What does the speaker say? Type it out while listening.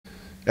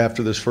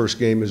after this first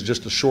game is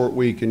just a short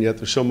week, and yet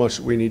there's so much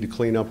that we need to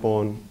clean up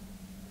on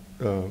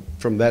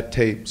from that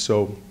tape.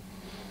 So,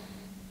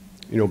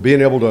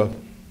 being able to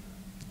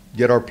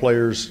get our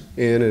players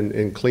in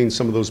and clean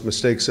some of those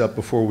mistakes up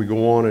before we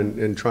go on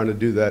and trying to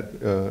do that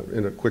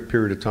in a quick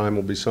period of time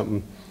will be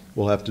something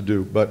we'll have to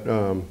do. But,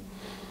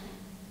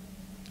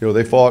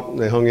 they fought and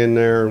they hung in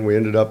there, and we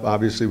ended up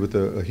obviously with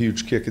a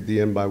huge kick at the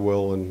end by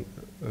Will and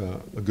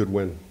a good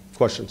win.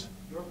 Questions?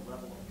 Your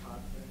level of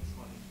confidence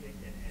on the kick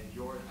and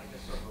your, I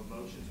guess, sort of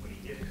emotions when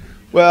he did it?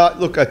 Well,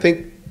 look, I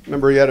think,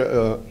 remember he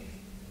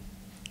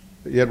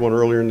had one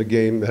earlier in the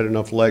game, had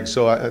enough legs.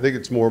 So I think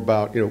it's more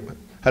about,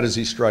 how does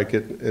he strike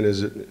it, and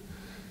is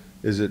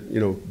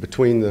it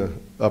between the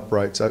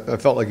uprights? I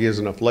felt like he has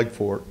enough leg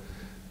for it.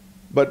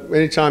 But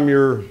anytime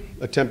you're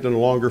attempting a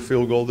longer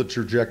field goal, the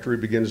trajectory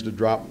begins to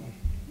drop,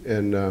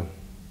 and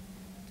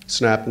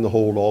snap in the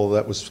hold, all of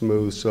that was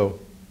smooth. So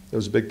it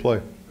was a big play. I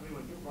mean,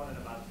 when you're running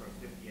him out for a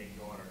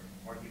 58-yarder,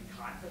 are you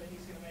confident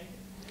he's going to make it?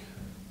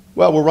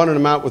 Well, we're running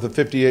him out with a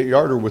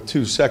 58-yarder with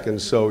 2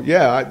 seconds. So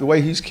yeah, the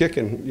way he's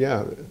kicking,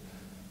 yeah.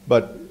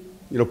 But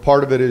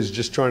part of it is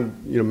just trying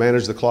to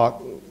manage the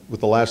clock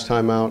with the last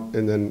time out,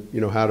 and then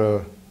how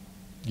to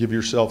give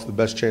yourself the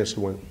best chance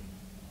to win.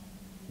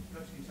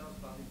 Coach, can you tell us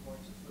about the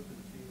importance of flipping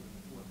the field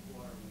in the fourth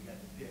quarter when we got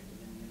the pick and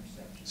then the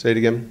interception? Say it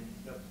again.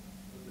 The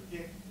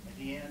pick at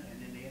the end and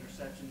then the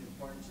interception, the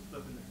importance of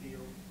flipping the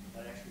field,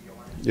 that extra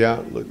yardage.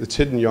 Yeah, look, it's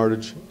hidden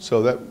yardage.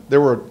 So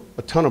there were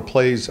a ton of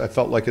plays I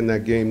felt like in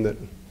that game that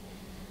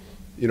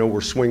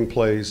were swing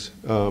plays.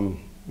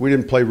 We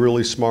didn't play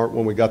really smart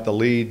when we got the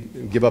lead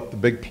and give up the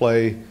big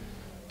play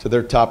to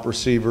their top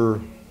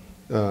receiver.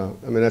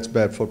 That's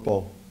bad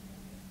football,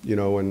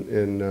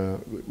 and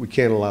we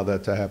can't allow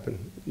that to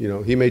happen.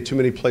 He made too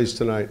many plays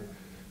tonight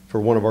for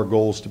one of our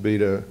goals to be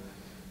to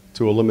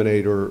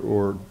eliminate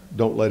or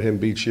don't let him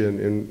beat you,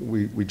 and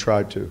we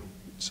tried to.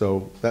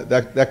 So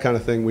that kind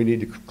of thing we need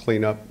to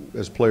clean up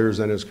as players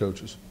and as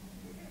coaches.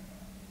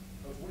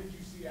 Coach, what did you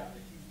see out of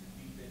the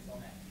Houston defense on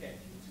that catch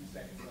with 2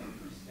 seconds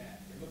left pre-snap?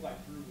 It looked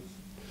like Drew was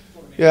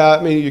sort of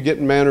Yeah, you're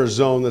getting man or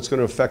zone. That's going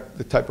to affect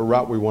the type of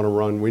route we want to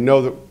run. We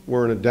know that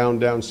we're in a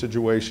down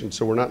situation,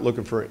 so we're not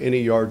looking for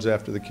any yards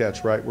after the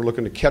catch, right? We're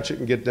looking to catch it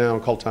and get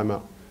down, call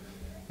timeout.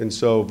 And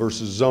so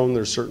versus zone,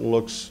 there's certain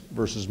looks.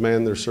 Versus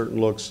man, there's certain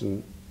looks.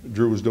 And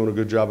Drew was doing a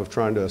good job of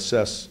trying to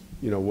assess,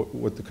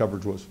 what the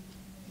coverage was. Did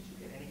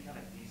you get any kind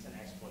of decent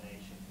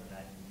explanation for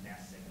that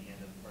mess at the end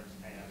of the first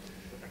half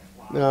with the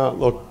clock? No,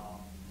 look,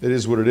 it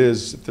is what it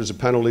is. If there's a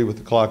penalty with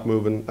the clock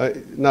moving,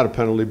 not a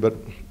penalty, but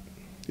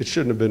it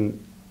shouldn't have been.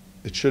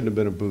 It shouldn't have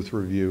been a booth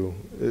review.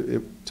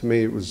 To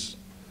me, it was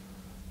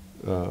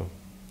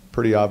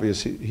pretty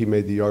obvious he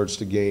made the yards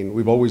to gain.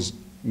 We've always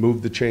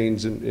moved the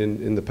chains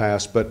in the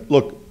past, but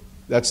look,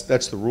 that's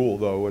the rule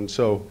though, and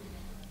so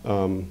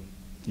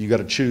you got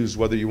to choose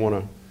whether you want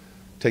to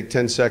take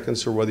 10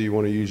 seconds or whether you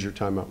want to use your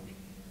timeout.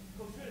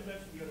 Coach, you had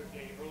mentioned the other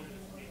day, earlier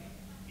this week,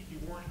 if you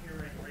weren't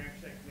hearing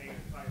Ramczyk maybe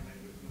 5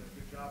 minutes doing a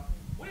good job.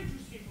 What did you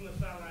see from the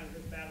sideline in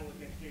his battle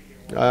against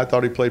J.J. Watt? I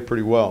thought he played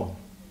pretty well.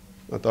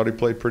 I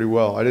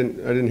I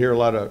didn't hear a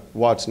lot of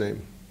Watt's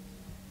name.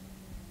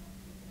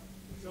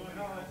 So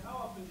how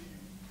often do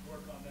you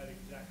work on that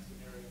exact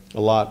scenario?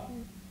 A lot.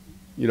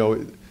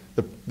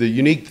 The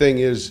unique thing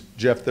is,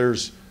 Jeff,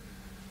 there's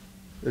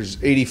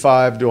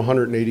 85 to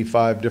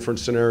 185 different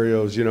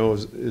scenarios.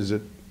 Is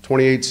it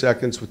 28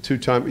 seconds with 2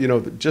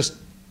 times? Just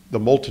the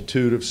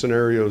multitude of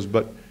scenarios.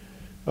 But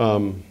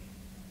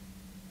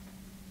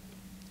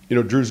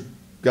Drew's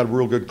got a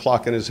real good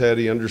clock in his head.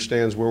 He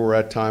understands where we're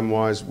at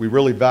time-wise. We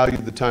really value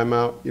the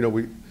timeout.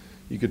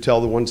 You could tell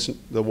the one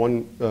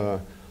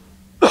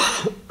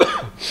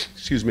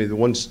excuse me, the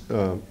one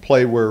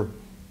play where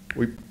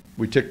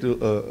we ticked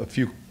a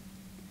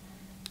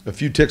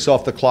few ticks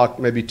off the clock,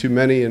 maybe too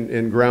many,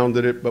 and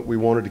grounded it, but we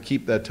wanted to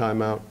keep that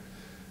timeout.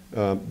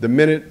 The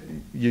minute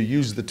you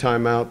use the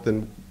timeout,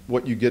 then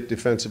what you get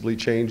defensively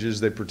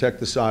changes. They protect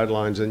the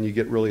sidelines, and you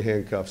get really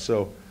handcuffed.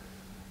 So,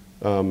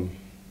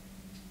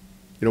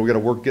 we got to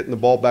work getting the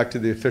ball back to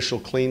the official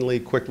cleanly,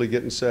 quickly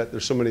getting set.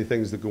 There's so many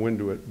things that go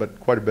into it, but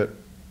quite a bit.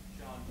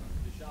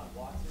 Deshaun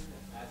Watson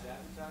as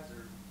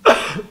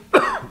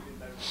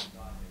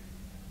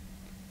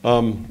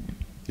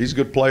advertiser? He's a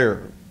good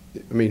player.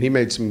 He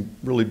made some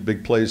really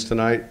big plays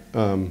tonight.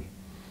 I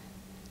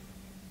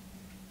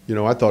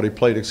thought he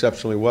played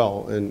exceptionally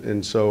well,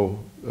 and so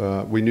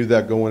we knew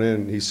that going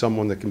in. He's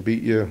someone that can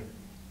beat you,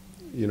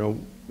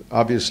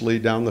 obviously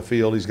down the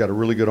field. He's got a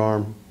really good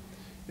arm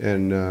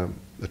and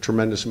a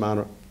tremendous amount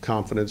of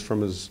confidence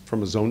from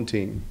his own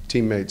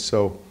teammates.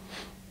 So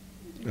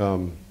it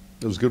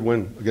was a good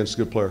win against a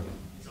good player.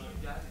 So you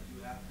guys, did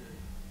you have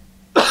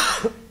to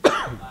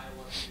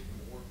Iowa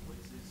more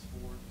blitzes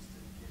for just to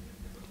give him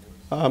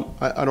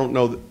different looks? I don't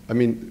know.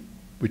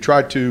 We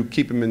tried to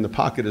keep him in the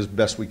pocket as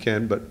best we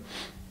can, but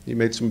he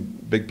made some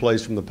big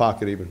plays from the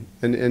pocket even,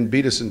 and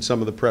beat us in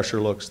some of the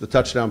pressure looks. The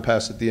touchdown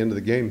pass at the end of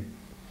the game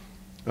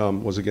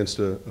was against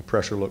a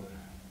pressure look.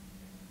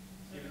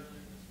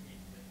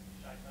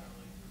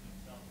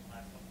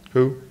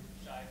 Who?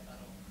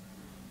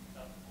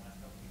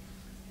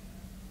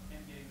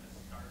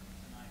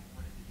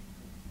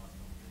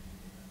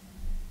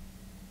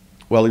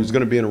 Well, he was going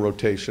to be in a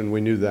rotation.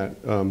 We knew that.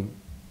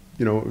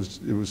 You know,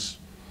 it was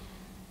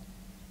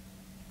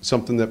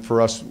something that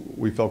for us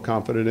we felt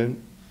confident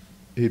in.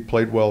 He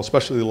played well,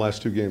 especially the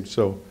last 2 games.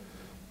 So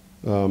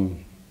I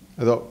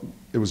thought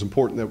it was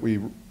important that we,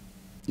 you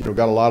know,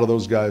 got a lot of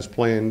those guys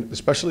playing,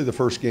 especially the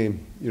first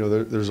game. You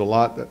know, there's a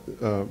lot that,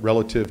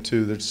 relative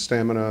to their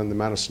stamina and the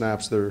amount of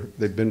snaps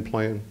they've been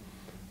playing.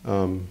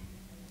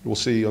 We'll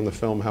see on the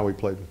film how he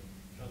played.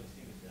 Sean, this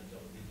team has done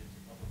double digits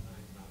a couple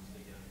times, not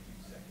mistaken, on a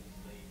few seconds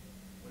late.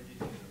 What did you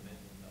think of the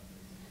mental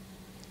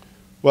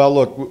toughness? Well,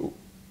 look,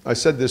 I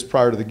said this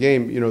prior to the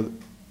game. You know,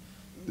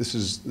 this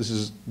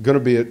is going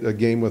to be a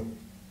game with,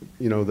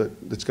 you know,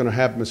 that's going to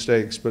have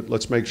mistakes, but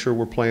let's make sure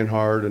we're playing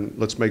hard, and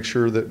let's make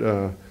sure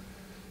that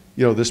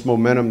you know, this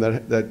momentum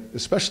that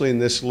especially in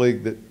this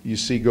league that you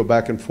see go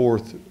back and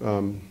forth.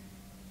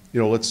 You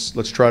know,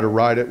 let's try to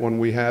ride it when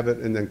we have it,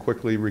 and then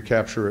quickly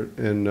recapture it.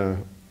 And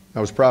I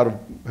was proud of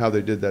how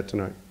they did that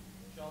tonight.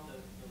 Sean, the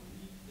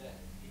leap that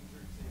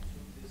Hendrickson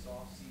took this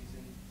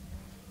offseason,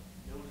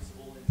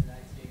 noticeable in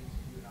tonight's game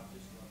to you, how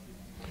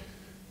disruptive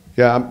he was?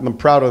 Yeah, I'm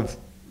proud of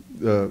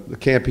the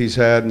camp he's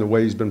had and the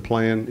way he's been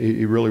playing.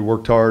 He really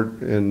worked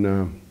hard, and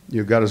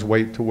you know, got his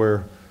weight to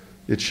where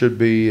it should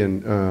be.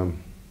 And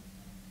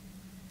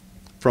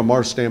from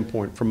our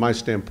standpoint, from my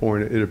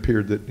standpoint, it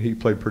appeared that he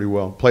played pretty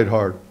well, played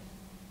hard.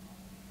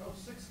 Coach,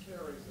 6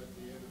 carries at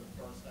the end of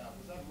the first half.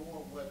 Was that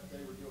more what they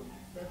were doing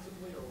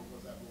defensively, or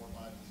was that more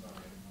by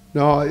design?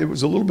 No, it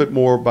was a little bit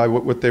more by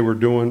what they were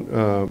doing.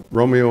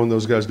 Romeo and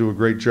those guys do a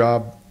great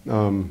job.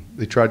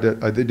 They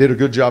did a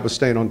good job of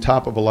staying on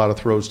top of a lot of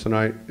throws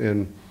tonight.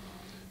 And,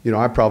 you know,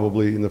 I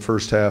probably in the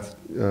first half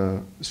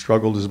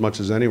struggled as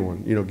much as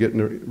anyone, you know, getting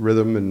a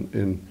rhythm.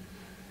 And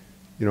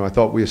you know, I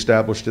thought we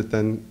established it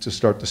then to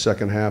start the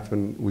second half,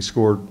 and we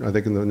scored, I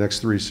think, in the next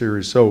 3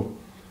 series. So,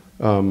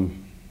 you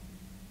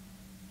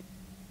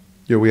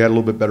know, we had a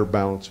little bit better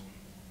balance.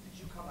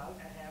 Did you come out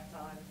at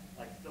halftime,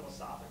 like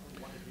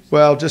philosophically, what did you say?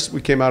 Well, just we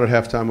came out at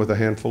halftime with a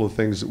handful of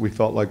things that we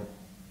felt like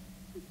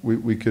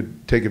we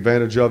could take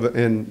advantage of it,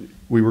 and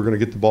we were going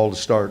to get the ball to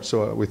start.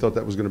 So we thought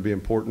that was going to be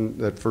important,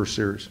 that first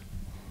series.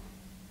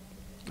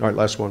 All right,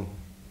 last one.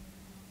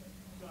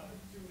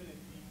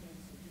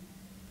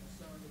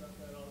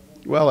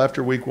 Well,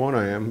 after week 1,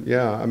 I am.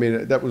 Yeah, I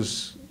mean, that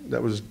was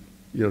you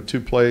know,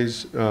 2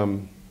 plays.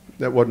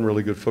 That wasn't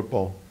really good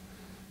football.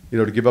 You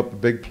know, to give up a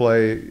big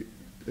play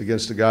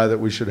against a guy that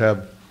we should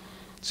have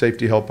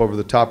safety help over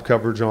the top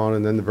coverage on,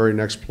 and then the very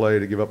next play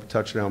to give up a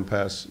touchdown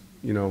pass.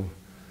 You know,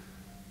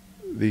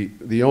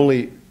 the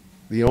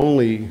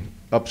only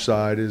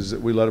upside is that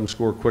we let them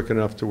score quick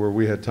enough to where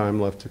we had time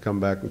left to come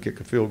back and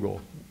kick a field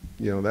goal.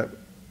 You know,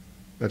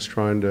 that's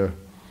trying to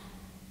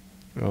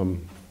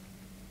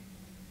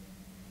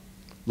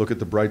look at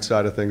the bright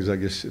side of things, I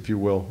guess, if you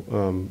will.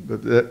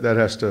 But that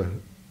has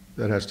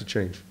to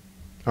change.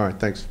 All right,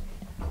 thanks.